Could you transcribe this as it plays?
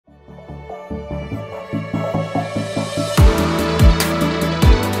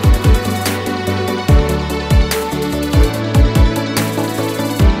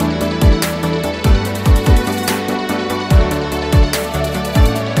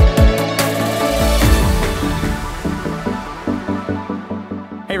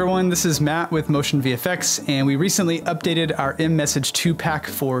everyone, this is Matt with MotionVFX, and we recently updated our mMessage 2 pack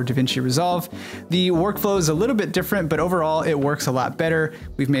for DaVinci Resolve. The workflow is a little bit different, but overall it works a lot better.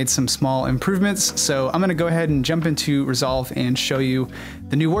 We've made some small improvements, so I'm gonna go ahead and jump into Resolve and show you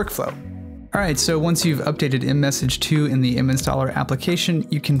the new workflow. All right, so once you've updated mMessage 2 in the mInstaller application,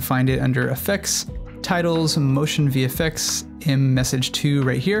 you can find it under Effects, Titles, MotionVFX, mMessage 2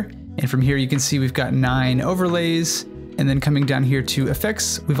 right here. And from here you can see we've got 9 overlays. And then coming down here to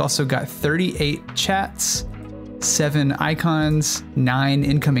effects, we've also got 38 chats, 7 icons, 9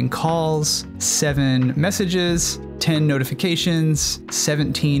 incoming calls, 7 messages, 10 notifications,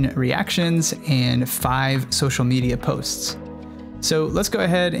 17 reactions, and 5 social media posts. So let's go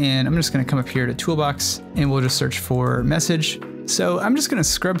ahead and I'm just gonna come up here to Toolbox and we'll just search for message. So I'm just gonna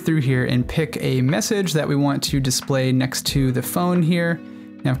scrub through here and pick a message that we want to display next to the phone here.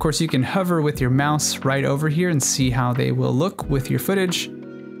 Now, of course, you can hover with your mouse right over here and see how they will look with your footage.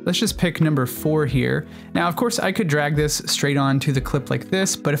 Let's just pick number 4 here. Now, of course, I could drag this straight on to the clip like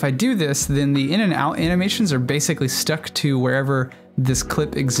this, but if I do this, then the in and out animations are basically stuck to wherever this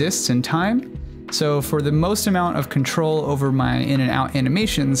clip exists in time. So for the most amount of control over my in and out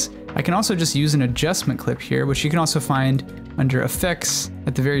animations, I can also just use an adjustment clip here, which you can also find under Effects.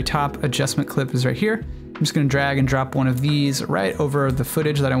 At the very top, adjustment clip is right here. I'm just gonna drag and drop one of these right over the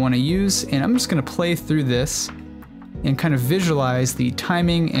footage that I wanna use, and I'm just gonna play through this and kind of visualize the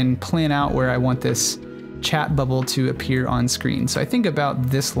timing and plan out where I want this chat bubble to appear on screen. So I think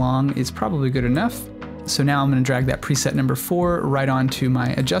about this long is probably good enough. So now I'm gonna drag that preset number 4 right onto my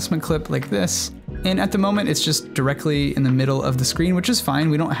adjustment clip like this. And at the moment, it's just directly in the middle of the screen, which is fine.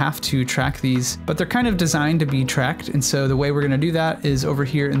 We don't have to track these, but they're kind of designed to be tracked. And so the way we're gonna do that is over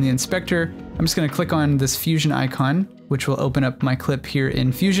here in the inspector. I'm just gonna click on this Fusion icon, which will open up my clip here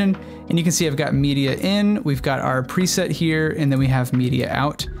in Fusion. And you can see I've got media in, we've got our preset here, and then we have media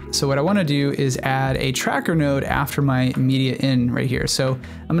out. So what I wanna do is add a tracker node after my media in right here. So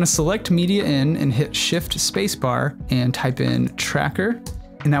I'm gonna select media in and hit Shift Spacebar and type in tracker.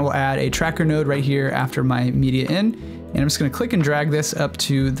 And that will add a tracker node right here after my media in. And I'm just gonna click and drag this up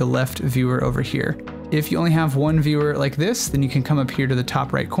to the left viewer over here. If you only have one viewer like this, then you can come up here to the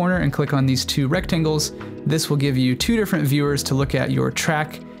top right corner and click on these 2 rectangles. This will give you 2 different viewers to look at your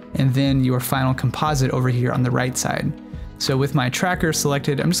track and then your final composite over here on the right side. So with my tracker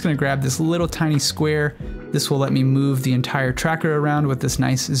selected, I'm just gonna grab this little tiny square. This will let me move the entire tracker around with this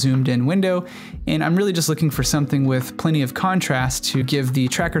nice zoomed in window. And I'm really just looking for something with plenty of contrast to give the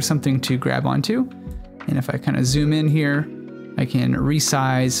tracker something to grab onto. And if I kind of zoom in here, I can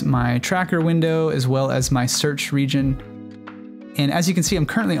resize my tracker window as well as my search region. And as you can see, I'm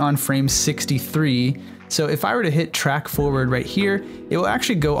currently on frame 63. So if I were to hit track forward right here, it will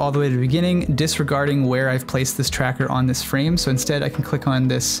actually go all the way to the beginning, disregarding where I've placed this tracker on this frame. So instead I can click on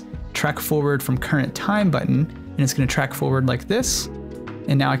this track forward from current time button, and it's gonna track forward like this.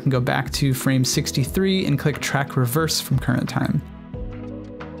 And now I can go back to frame 63 and click track reverse from current time.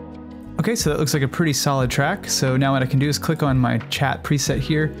 Okay, so that looks like a pretty solid track. So now what I can do is click on my chat preset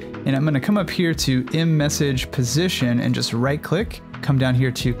here, and I'm gonna come up here to mMessage position and just right click, come down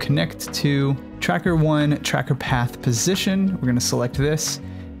here to connect to tracker 1, tracker path position. We're gonna select this.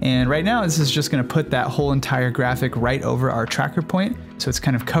 And right now, this is just gonna put that whole entire graphic right over our tracker point. So it's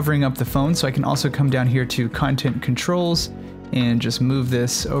kind of covering up the phone. So I can also come down here to content controls and just move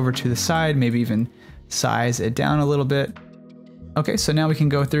this over to the side, maybe even size it down a little bit. Okay, so now we can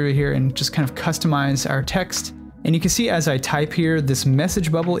go through here and just kind of customize our text. And you can see as I type here, this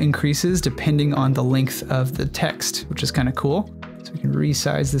message bubble increases depending on the length of the text, which is kind of cool. So we can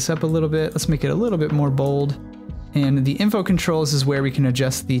resize this up a little bit. Let's make it a little bit more bold. And the info controls is where we can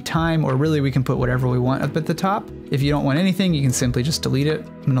adjust the time, or really we can put whatever we want up at the top. If you don't want anything, you can simply just delete it.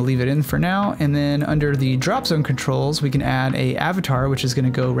 I'm gonna leave it in for now. And then under the drop zone controls, we can add a avatar, which is gonna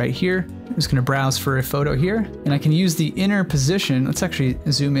go right here. I'm just gonna browse for a photo here. And I can use the inner position. Let's actually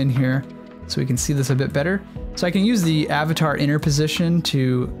zoom in here so we can see this a bit better. So I can use the avatar inner position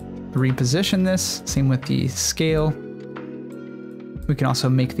to reposition this. Same with the scale. We can also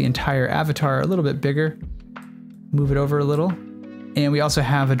make the entire avatar a little bit bigger. Move it over a little. And we also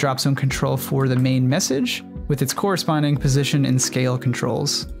have a drop zone control for the main message with its corresponding position and scale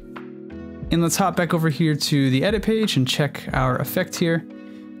controls. And let's hop back over here to the edit page and check our effect here.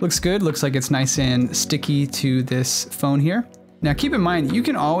 Looks good, looks like it's nice and sticky to this phone here. Now keep in mind, you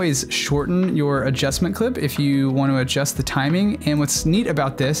can always shorten your adjustment clip if you want to adjust the timing. And what's neat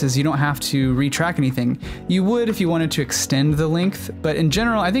about this is you don't have to retrack anything. You would if you wanted to extend the length, but in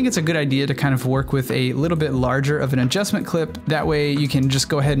general, I think it's a good idea to kind of work with a little bit larger of an adjustment clip. That way you can just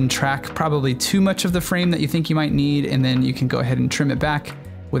go ahead and track probably too much of the frame that you think you might need, and then you can go ahead and trim it back.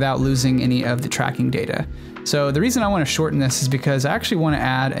 without losing any of the tracking data. So the reason I want to shorten this is because I actually want to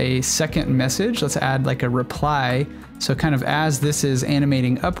add a second message. Let's add like a reply. So kind of as this is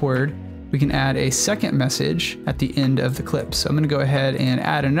animating upward, we can add a second message at the end of the clip. So I'm going to go ahead and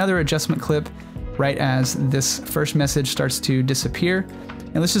add another adjustment clip right as this first message starts to disappear.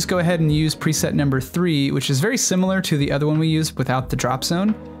 And let's just go ahead and use preset number 3, which is very similar to the other one we used without the drop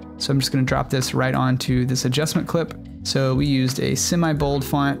zone. So I'm just going to drop this right onto this adjustment clip. So we used a semi-bold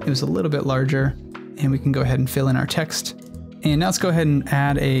font. It was a little bit larger, and we can go ahead and fill in our text. And now let's go ahead and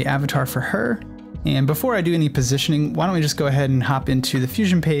add an avatar for her. And before I do any positioning, why don't we just go ahead and hop into the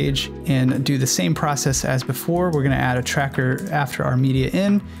Fusion page and do the same process as before. We're going to add a tracker after our media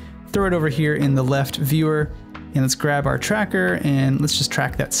in, throw it over here in the left viewer, and let's grab our tracker and let's just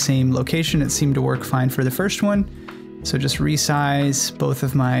track that same location. It seemed to work fine for the first one. So just resize both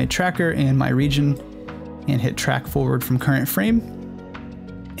of my tracker and my region and hit track forward from current frame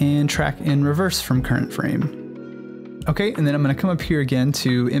and track in reverse from current frame. Okay, and then I'm going to come up here again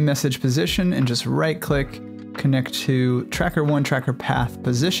to mMessage position and just right click, connect to tracker 1, tracker path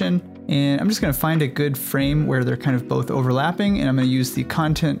position. And I'm just going to find a good frame where they're kind of both overlapping. And I'm going to use the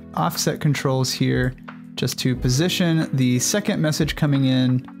content offset controls here just to position the second message coming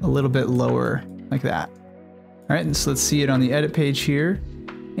in a little bit lower like that. All right, and so let's see it on the edit page here.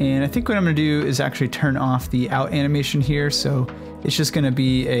 And I think what I'm going to do is actually turn off the out animation here. So it's just going to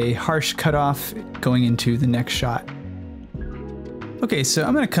be a harsh cutoff going into the next shot. Okay, so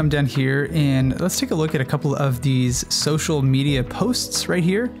I'm going to come down here and let's take a look at a couple of these social media posts right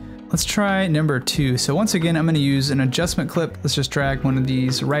here. Let's try number 2. So once again, I'm going to use an adjustment clip. Let's just drag one of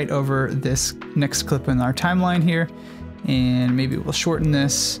these right over this next clip in our timeline here. And maybe we'll shorten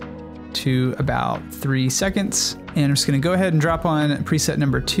this to about 3 seconds. And I'm just going to go ahead and drop on preset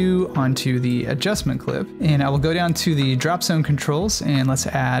number 2 onto the adjustment clip. And I will go down to the drop zone controls and let's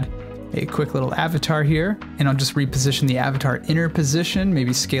add a quick little avatar here. And I'll just reposition the avatar inner position,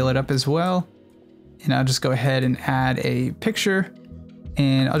 maybe scale it up as well. And I'll just go ahead and add a picture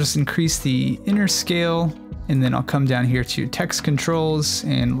and I'll just increase the inner scale. And then I'll come down here to text controls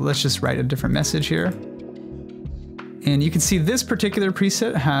and let's just write a different message here. And you can see this particular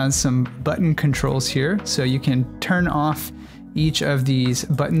preset has some button controls here. So you can turn off each of these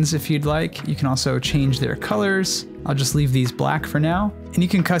buttons if you'd like. You can also change their colors. I'll just leave these black for now. And you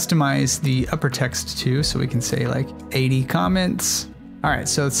can customize the upper text too. So we can say like 80 comments. All right,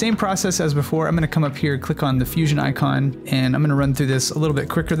 so same process as before. I'm gonna come up here, click on the Fusion icon, and I'm gonna run through this a little bit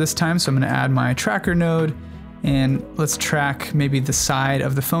quicker this time. So I'm gonna add my tracker node, and let's track maybe the side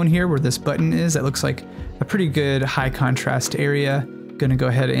of the phone here where this button is. That looks like a pretty good high contrast area. Gonna go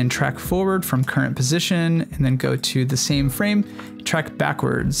ahead and track forward from current position and then go to the same frame, track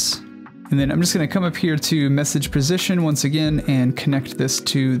backwards. And then I'm just gonna come up here to message position once again and connect this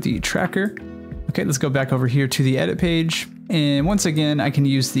to the tracker. Okay, let's go back over here to the edit page. And once again, I can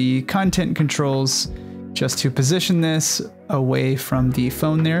use the content controls just to position this away from the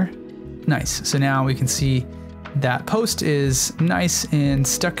phone there. Nice, so now we can see that post is nice and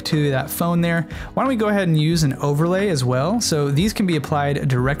stuck to that phone there. Why don't we go ahead and use an overlay as well? So these can be applied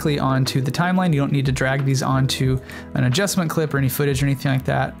directly onto the timeline. You don't need to drag these onto an adjustment clip or any footage or anything like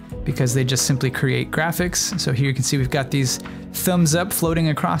that because they just simply create graphics. So here you can see we've got these thumbs up floating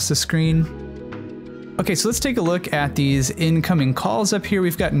across the screen. Okay, so let's take a look at these incoming calls up here.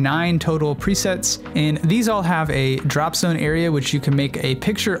 We've got 9 total presets, and these all have a drop zone area, which you can make a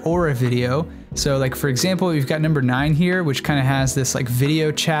picture or a video. So like, for example, we've got number 9 here, which kind of has this like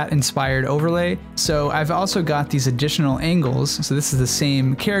video chat inspired overlay. So I've also got these additional angles. So this is the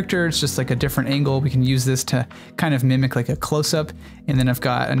same character, it's just like a different angle. We can use this to kind of mimic like a close-up. And then I've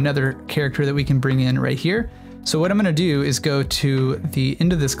got another character that we can bring in right here. So what I'm gonna do is go to the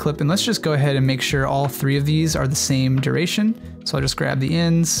end of this clip and let's just go ahead and make sure all 3 of these are the same duration. So I'll just grab the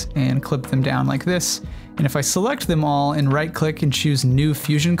ends and clip them down like this. And if I select them all and right click and choose new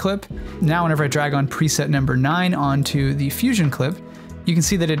Fusion clip, now whenever I drag on preset number 9 onto the Fusion clip, you can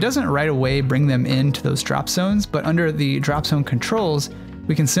see that it doesn't right away bring them into those drop zones, but under the drop zone controls,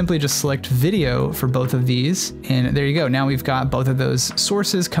 we can simply just select video for both of these. And there you go. Now we've got both of those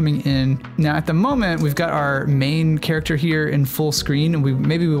sources coming in. Now at the moment, we've got our main character here in full screen, and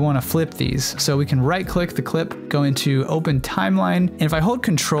maybe we want to flip these. So we can right click the clip, go into open timeline. And if I hold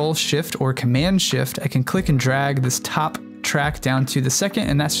Control Shift or Command Shift, I can click and drag this top track down to the second,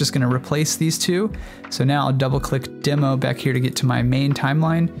 and that's just going to replace these 2. So now I'll double click demo back here to get to my main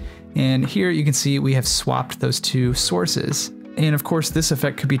timeline. And here you can see we have swapped those 2 sources. And of course, this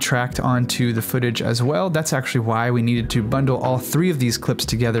effect could be tracked onto the footage as well. That's actually why we needed to bundle all 3 of these clips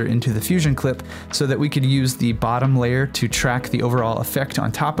together into the Fusion clip so that we could use the bottom layer to track the overall effect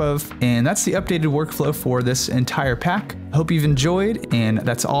on top of. And that's the updated workflow for this entire pack. Hope you've enjoyed, and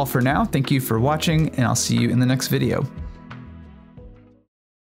that's all for now. Thank you for watching, and I'll see you in the next video.